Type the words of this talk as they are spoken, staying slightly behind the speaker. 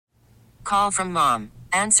Call from mom.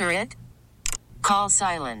 Answer it. Call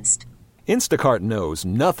silenced. Instacart knows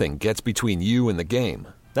nothing gets between you and the game.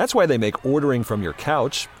 That's why they make ordering from your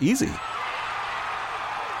couch easy.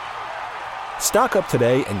 Stock up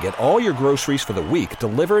today and get all your groceries for the week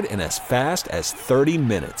delivered in as fast as 30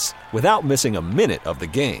 minutes without missing a minute of the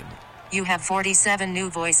game. You have 47 new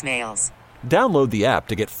voicemails. Download the app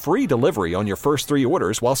to get free delivery on your first 3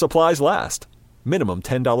 orders while supplies last. Minimum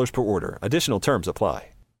 $10 per order. Additional terms apply.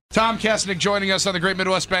 Tom Kessenich joining us on the Great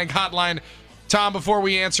Midwest Bank Hotline. Tom, before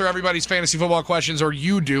we answer everybody's fantasy football questions, or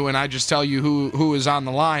you do, and I just tell you who is on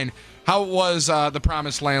the line, how was the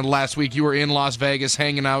Promised Land last week? You were in Las Vegas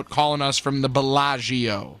hanging out, calling us from the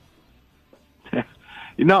Bellagio. It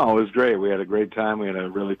was great. We had a great time. We had a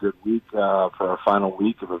really good week for our final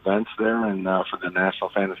week of events there, and for the National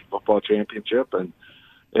Fantasy Football Championship, and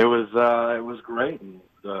it was great. And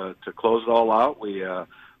to close it all out, we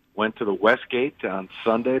went to the Westgate on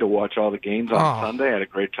Sunday to watch all the games on Sunday. Had a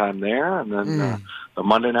great time there, and then the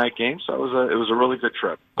Monday night game. So it was a really good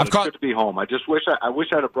trip. It's good to be home. I just wish I'd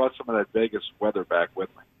have brought some of that Vegas weather back with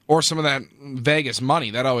me. Or some of that Vegas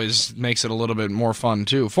money. That always makes it a little bit more fun,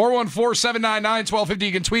 too. 414-799-1250.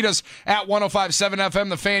 You can tweet us at 1057FM.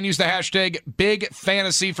 The Fan. Use the hashtag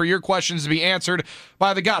BigFantasy for your questions to be answered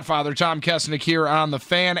by the Godfather, Tom Kessenich, here on The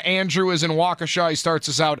Fan. Andrew is in Waukesha. He starts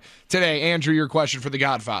us out today. Andrew, your question for the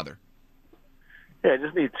Godfather. Yeah, I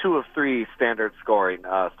just need 2 of 3 standard scoring.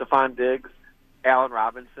 Stephon Diggs, Allen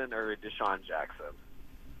Robinson, or Deshaun Jackson?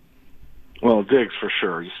 Well, Diggs for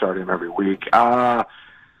sure. You start him every week.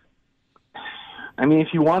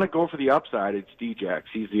 If you want to go for the upside, it's D-Jax.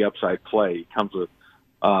 He's the upside play. He comes with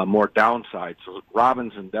more downside. So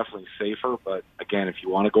Robinson definitely safer, but again, if you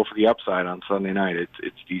want to go for the upside on Sunday night,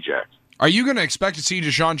 it's D-Jax. Are you going to expect to see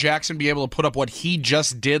Deshaun Jackson be able to put up what he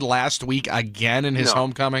just did last week again in his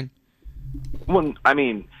homecoming? Well,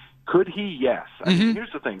 could he? Yes.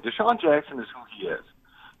 Here's the thing. Deshaun Jackson is who he is.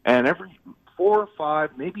 And every 4 or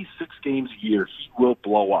 5, maybe 6 games a year, he will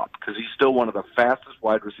blow up because he's still one of the fastest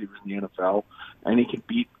wide receivers in the NFL, and he can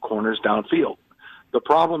beat corners downfield. The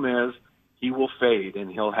problem is he will fade,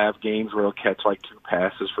 and he'll have games where he'll catch like 2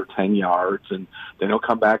 passes for 10 yards, and then he'll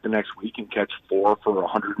come back the next week and catch 4 for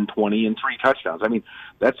 120 and 3 touchdowns.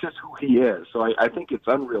 That's just who he is. So I think it's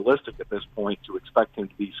unrealistic at this point to expect him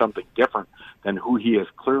to be something different than who he has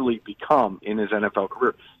clearly become in his NFL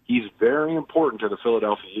career. He's very important to the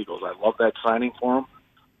Philadelphia Eagles. I love that signing for him.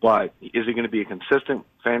 But is he going to be a consistent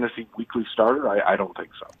fantasy weekly starter? I don't think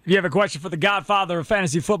so. If you have a question for the Godfather of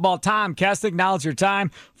fantasy football, Tom Kessenich, now's your time.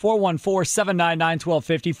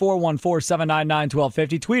 414-799-1250,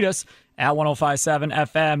 414-799-1250. Tweet us at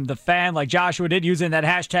 1057FM. The Fan, like Joshua did, using that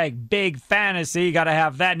hashtag BigFantasy. You got to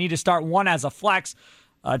have that. Need to start one as a flex.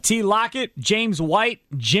 T. Lockett, James White,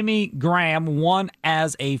 Jimmy Graham, one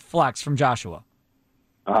as a flex from Joshua.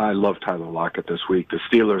 I love Tyler Lockett this week. The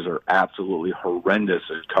Steelers are absolutely horrendous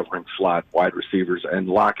at covering slot wide receivers, and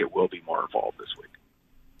Lockett will be more involved this week.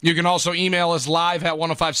 You can also email us live at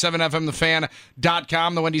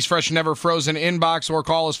 1057fmthefan.com, the Wendy's Fresh Never Frozen inbox, or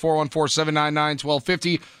call us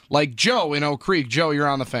 414-799-1250, like Joe in Oak Creek. Joe, you're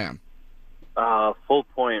on the Fan. Full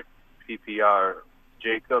point PPR,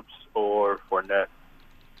 Jacobs or Fournette?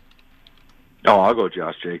 I'll go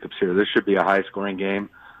Josh Jacobs here. This should be a high-scoring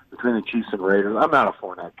game between the Chiefs and Raiders. I'm not a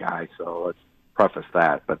Fournette guy, so let's preface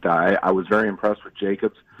that. But I was very impressed with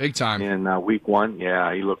Jacobs. Big time. In week 1.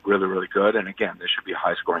 Yeah, he looked really, really good. And, again, this should be a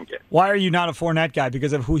high-scoring game. Why are you not a Fournette guy?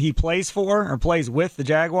 Because of who he plays for or plays with, the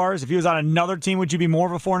Jaguars? If he was on another team, would you be more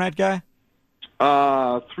of a Fournette guy?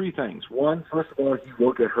 3 things. One, first of all, he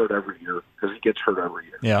will get hurt every year because he gets hurt every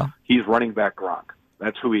year. Yeah. He's running back Gronk.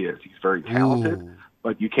 That's who he is. He's very talented,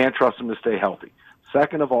 but you can't trust him to stay healthy.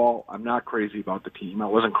 Second of all, I'm not crazy about the team. I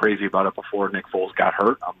wasn't crazy about it before Nick Foles got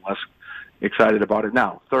hurt. I'm less excited about it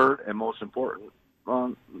now. Third, and most important,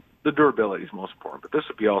 the durability is most important, but this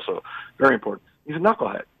would be also very important. He's a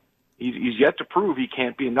knucklehead. He's yet to prove he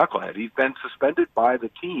can't be a knucklehead. He's been suspended by the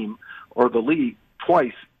team or the league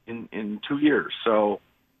twice in 2 years. So,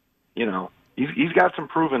 he's got some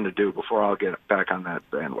proving to do before I'll get back on that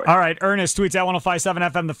bandwagon. All right, Ernest tweets at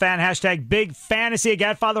 1057FM, the Fan, hashtag BigFantasy.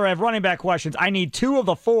 Godfather, I have running back questions. I need 2 of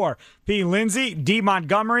the 4. P. Lindsay, D.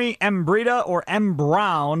 Montgomery, M. Breida, or M.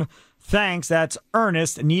 Brown. Thanks. That's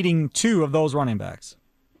Ernest needing 2 of those running backs.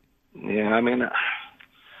 Yeah, not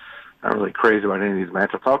really crazy about any of these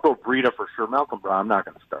matchups. I'll go Breida for sure. Malcolm Brown, I'm not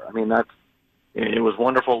going to start. It was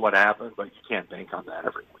wonderful what happened, but you can't bank on that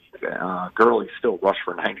every week. Gurley still rushed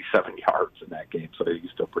for 97 yards in that game, so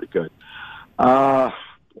he's still pretty good. I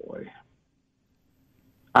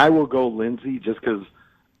will go Lindsey just because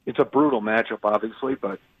it's a brutal matchup, obviously,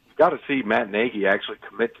 but got to see Matt Nagy actually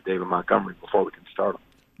commit to David Montgomery before we can start him.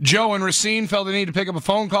 Joe and Racine felt the need to pick up a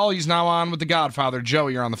phone call. He's now on with the Godfather. Joe,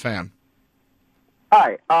 you're on the Fan.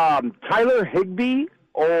 Hi, Tyler Higbee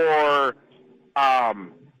or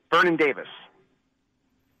Vernon Davis?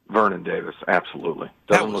 Vernon Davis, absolutely.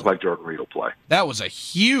 Doesn't look like Jordan Reed will play. That was a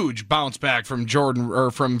huge bounce back from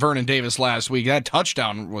from Vernon Davis last week. That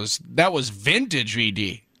touchdown was vintage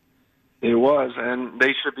VD. It was, and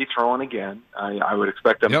they should be throwing again. I would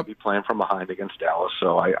expect them to be playing from behind against Dallas,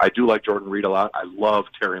 so I do like Jordan Reed a lot. I love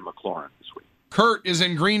Terry McLaurin this week. Kurt is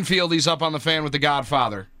in Greenfield. He's up on the Fan with the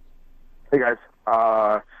Godfather. Hey, guys.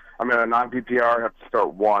 I'm in a non-PPR. I have to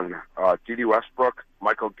start one. D.D. Westbrook,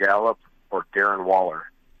 Michael Gallup, or Darren Waller.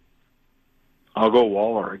 I'll go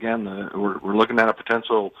Waller. Again, we're looking at a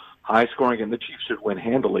potential high scoring game. The Chiefs should win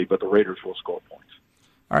handily, but the Raiders will score points.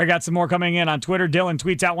 All right, got some more coming in on Twitter. Dylan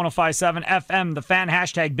tweets out 1057 FM, the Fan,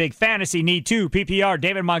 hashtag Big Fantasy, need 2, PPR,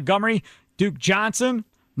 David Montgomery, Duke Johnson,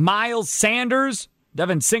 Miles Sanders,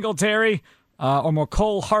 Devin Singletary, or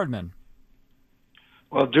McCole Hardman.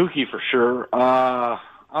 Well, Dookie for sure.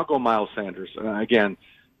 I'll go Miles Sanders. Again,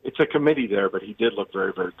 it's a committee there, but he did look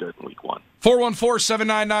very, very good in Week 1.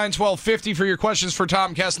 414-799-1250 for your questions for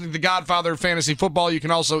Tom Kessenich, the Godfather of Fantasy Football. You can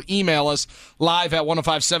also email us live at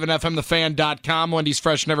 1057fmthefan.com, Wendy's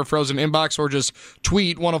Fresh Never Frozen inbox, or just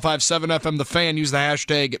tweet 1057FMTheFan. Use the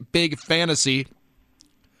hashtag BigFantasy.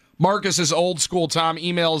 Marcus's old school Tom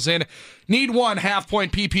emails in. Need one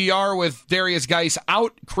half-point PPR with Darius Geis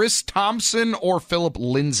out, Chris Thompson or Philip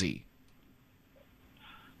Lindsay?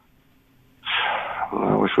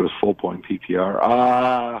 I wish it was full-point PPR.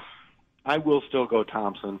 I will still go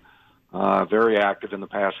Thompson. Very active in the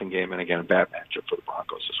passing game, and again, a bad matchup for the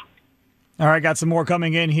Broncos this week. All right, got some more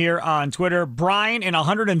coming in here on Twitter. Brian and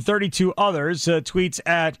 132 others tweets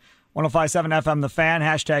at 1057 FM The Fan,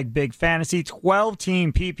 hashtag Big Fantasy.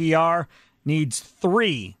 12-team PPR needs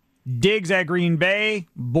 3. Diggs at Green Bay,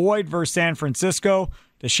 Boyd versus San Francisco,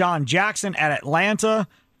 Deshaun Jackson at Atlanta,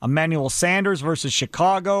 Emmanuel Sanders versus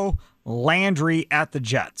Chicago, Landry at the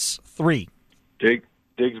Jets. 3.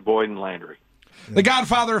 Diggs, Boyd, and Landry. The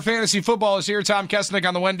Godfather of Fantasy Football is here. Tom Kessenich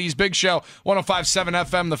on the Wendy's Big Show, 1057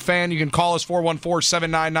 FM The Fan. You can call us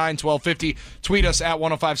 414-799-1250. Tweet us at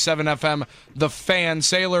 1057 FM The Fan.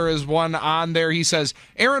 Saylor is one on there. He says,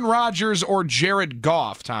 Aaron Rodgers or Jared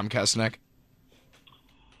Goff, Tom Kessenich?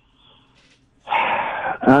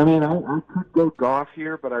 I mean, I could go Goff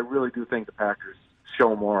here, but I really do think the Packers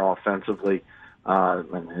show more offensively.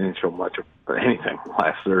 And they didn't show much of anything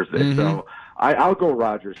last Thursday. So I'll go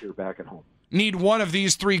Rodgers here back at home. Need one of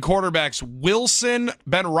these 3 quarterbacks, Wilson,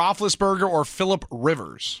 Ben Roethlisberger, or Phillip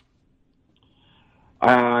Rivers?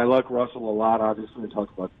 I like Russell a lot. Obviously, we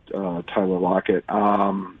talked about Tyler Lockett.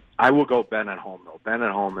 I will go Ben at home, though. Ben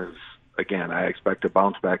at home is, again, I expect a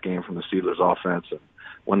bounce-back game from the Steelers' offense. And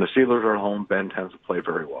when the Steelers are at home, Ben tends to play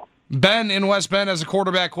very well. Ben in West Bend has a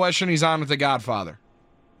quarterback question. He's on with the Godfather.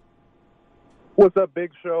 What's up,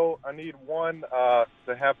 Big Show? I need one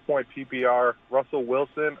to half-point PPR, Russell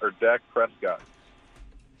Wilson or Dak Prescott?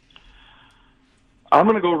 I'm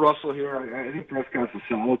going to go Russell here. I think Prescott's a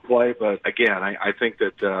solid play, but again, I think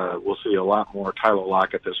that we'll see a lot more Tyler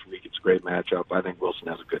Lockett this week. It's a great matchup. I think Wilson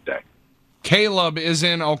has a good day. Caleb is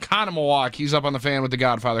in Oconomowoc. He's up on the Fan with the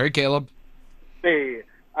Godfather. Hey, Caleb. Hey,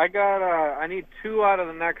 I need 2 out of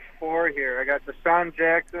the next 4 here. I got Deshaun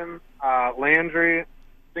Jackson, Landry,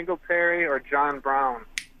 Singletary, or John Brown.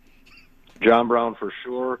 John Brown for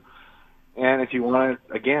sure. And if you want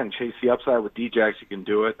to, again, chase the upside with D-Jax, you can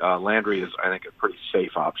do it. Landry is, I think, a pretty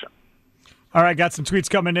safe option. All right, got some tweets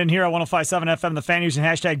coming in here at 1057 FM The Fan using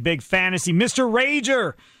hashtag Big Fantasy. Mr.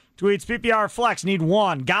 Rager tweets, PPR Flex, need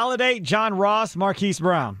 1. Galladay, John Ross, Marquise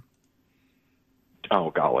Brown. Oh,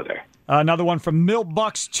 Galladay. Another one from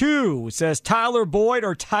Milbucks2 says Tyler Boyd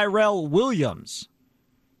or Tyrell Williams.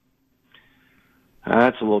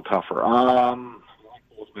 That's a little tougher.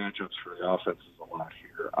 Both matchups for the offense is a lot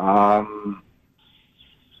here.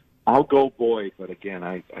 I'll go Boyd, but again,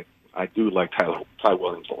 I do like Ty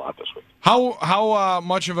Williams a lot this week. How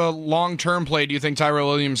much of a long-term play do you think Tyrell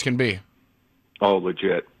Williams can be? Oh,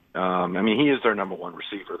 legit. I mean, he is their number 1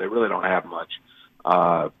 receiver. They really don't have much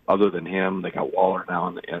other than him. They got Waller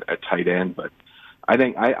now at tight end, but I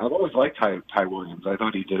think I've always liked Ty Williams. I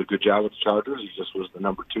thought he did a good job with the Chargers. He just was the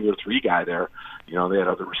number 2 or 3 guy there. You know, they had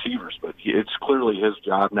other receivers, but it's clearly his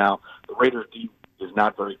job now. The Raiders' D is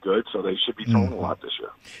not very good, so they should be throwing a lot this year.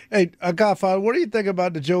 Hey, Godfather, what do you think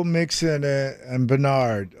about the Joe Mixon and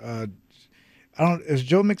Bernard? Is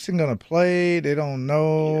Joe Mixon going to play? They don't know,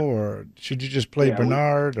 or should you just play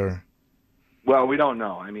Bernard? Well, we don't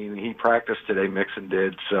know. I mean, he practiced today. Mixon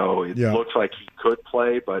did, so it looks like he could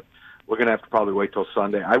play, but – we're going to have to probably wait till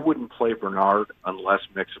Sunday. I wouldn't play Bernard unless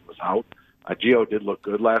Mixon was out. Gio did look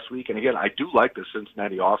good last week. And, again, I do like the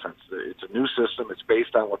Cincinnati offense. It's a new system. It's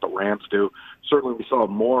based on what the Rams do. Certainly we saw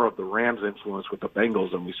more of the Rams' influence with the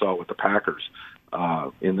Bengals than we saw with the Packers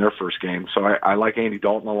in their first game. So I like Andy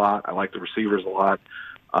Dalton a lot. I like the receivers a lot.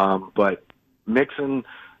 But Mixon,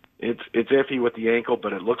 it's iffy with the ankle,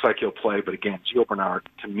 but it looks like he'll play. But, again, Gio Bernard,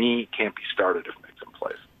 to me, can't be started if Mixon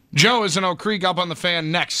plays. Joe is in Oak Creek up on the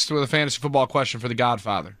Fan next with a fantasy football question for the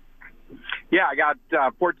Godfather. Yeah, I got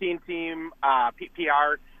 14-team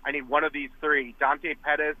PPR. I need one of these three: Dante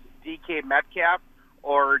Pettis, DK Metcalf,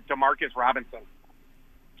 or Demarcus Robinson.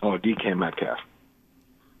 Oh, DK Metcalf.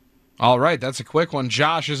 All right, that's a quick one.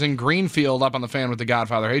 Josh is in Greenfield up on the Fan with the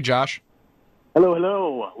Godfather. Hey, Josh.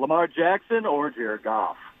 Hello. Lamar Jackson or Jared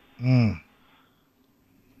Goff? Yeah,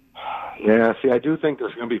 see, I do think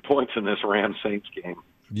there's going to be points in this Rams-Saints game.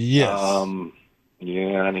 Yes.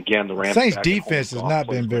 Yeah, and again, the Rams. Saints defense has not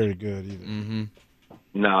been very good either. Mm-hmm.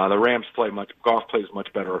 No, the Rams Goff plays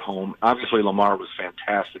much better at home. Obviously, Lamar was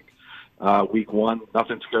fantastic week one.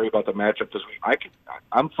 Nothing scary about the matchup this week.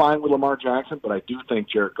 I'm fine with Lamar Jackson, but I do think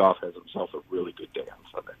Jared Goff has himself a really good day on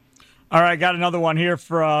Sunday. All right, got another one here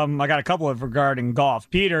I got a couple of regarding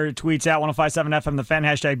golf. Peter tweets out 1057 FM the Fan,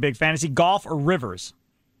 hashtag Big Fantasy. Golf or Rivers?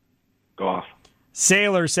 Golf.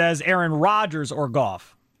 Sailor says Aaron Rodgers or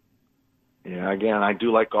Goff? Yeah, again, I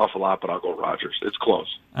do like Goff a lot, but I'll go Rodgers. It's close.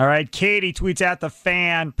 All right, Katie tweets at the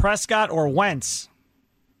Fan, Prescott or Wentz?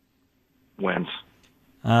 Wentz.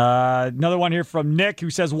 Another one here from Nick who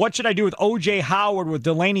says, what should I do with O.J. Howard with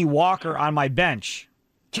Delaney Walker on my bench?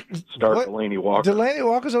 Start Delaney Walker. Delaney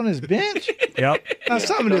Walker's on his bench? Yep. Now,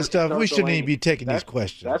 some of this stuff, we shouldn't even be taking these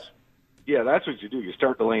questions. That's what you do. You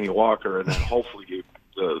start Delaney Walker, and then hopefully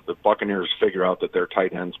the Buccaneers figure out that their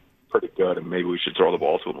tight end's pretty good, and maybe we should throw the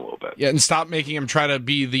ball to him a little bit. Yeah, and stop making him try to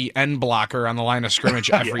be the end blocker on the line of scrimmage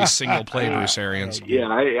every single play, Bruce Arians. Yeah,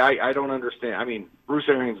 I don't understand. I mean, Bruce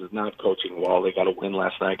Arians is not coaching well. They got a win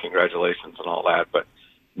last night. Congratulations and all that. But,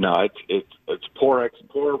 no, it's poor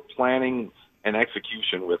planning and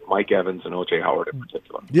execution with Mike Evans and O.J. Howard in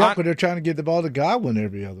particular. Yeah, but they're trying to get the ball to Godwin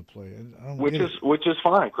every other play. Which is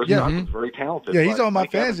fine. Chris Godwin's very talented. Yeah, he's on my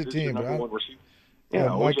Mike fantasy Evans team.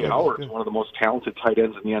 O.J. Howard is one of the most talented tight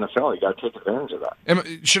ends in the NFL. You got to take advantage of that.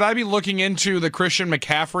 Should I be looking into the Christian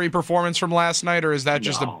McCaffrey performance from last night, or is that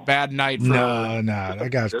just a bad night? No,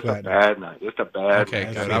 that guy's just a bad night. Just a bad night.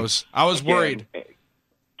 Okay, good. I was worried.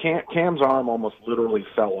 Cam's arm almost literally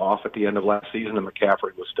fell off at the end of last season, and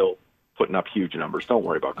McCaffrey was still putting up huge numbers. Don't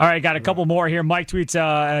worry about that. All right, got a couple more here. Mike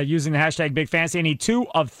tweets using the hashtag Big Fantasy. I need 2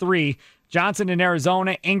 of 3. Johnson in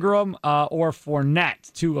Arizona, Ingram or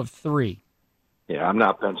Fournette, 2 of 3. Yeah, I'm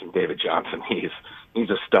not benching David Johnson. He's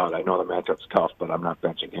a stud. I know the matchup's tough, but I'm not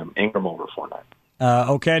benching him. Ingram over Fournette.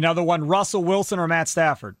 Okay, another one. Russell Wilson or Matt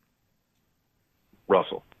Stafford?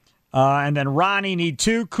 Russell. And then Ronnie need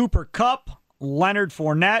 2. Cooper Kupp, Leonard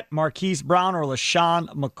Fournette, Marquise Brown, or LaShawn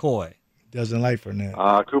McCoy? Doesn't like Fournette.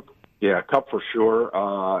 Kupp for sure,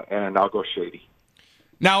 and I'll go Shady.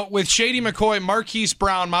 Now, with Shady McCoy, Marquise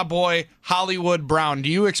Brown, my boy, Hollywood Brown, do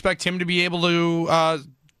you expect him to be able to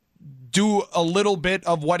do a little bit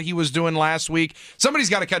of what he was doing last week? Somebody's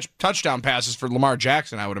got to catch touchdown passes for Lamar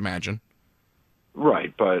Jackson, I would imagine.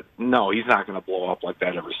 Right, but no, he's not going to blow up like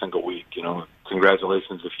that every single week.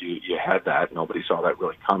 Congratulations if you had that. Nobody saw that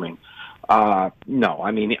really coming. No,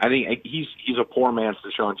 I think he's a poor man's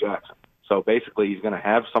Deshaun Jackson. So basically, he's going to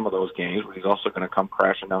have some of those games, but he's also going to come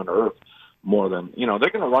crashing down to earth more than they're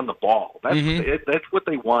going to run the ball. That's what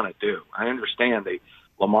they want to do. I understand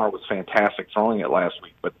Lamar was fantastic throwing it last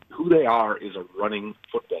week, but who they are is a running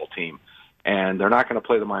football team, and they're not going to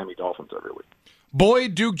play the Miami Dolphins every week.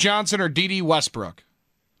 Boyd, Duke Johnson, or D.D. Westbrook?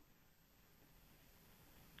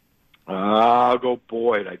 I'll go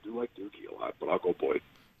Boyd. I do like Dookie a lot, but I'll go Boyd.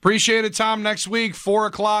 Appreciate it, Tom. Next week, 4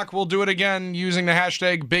 o'clock, we'll do it again using the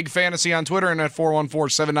hashtag Big Fantasy on Twitter and at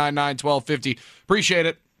 414-799-1250. Appreciate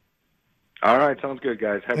it. All right, sounds good,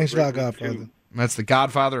 guys. Thanks for Godfather. That's the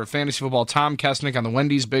Godfather of fantasy football, Tom Kessenich, on the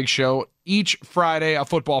Wendy's Big Show. Each Friday, a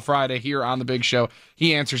Football Friday here on the Big Show,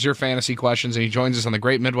 he answers your fantasy questions, and he joins us on the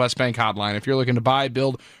Great Midwest Bank Hotline. If you're looking to buy,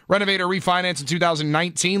 build, renovate, or refinance in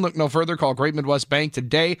 2019, look no further. Call Great Midwest Bank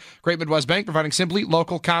today. Great Midwest Bank, providing simply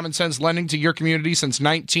local common sense lending to your community since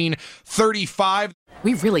 1935.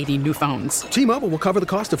 We really need new phones. T-Mobile will cover the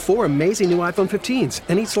cost of 4 amazing new iPhone 15s,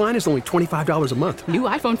 and each line is only $25 a month. New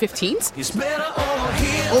iPhone 15s? It's better over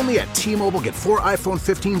here. Only at T-Mobile, get 4 iPhone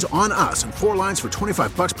 15s on us and 4 lines for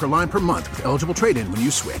 $25 per line per month with eligible trade-in when you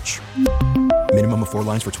switch. Minimum of 4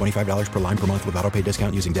 lines for $25 per line per month with autopay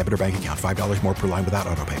discount using debit or bank account. $5 more per line without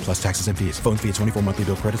autopay, plus taxes and fees. Phone fee at 24 monthly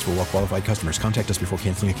bill credits for well-qualified customers. Contact us before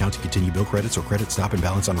canceling account to continue bill credits or credit stop and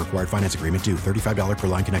balance on required finance agreement due. $35 per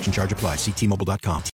line connection charge applies. See T-Mobile.com.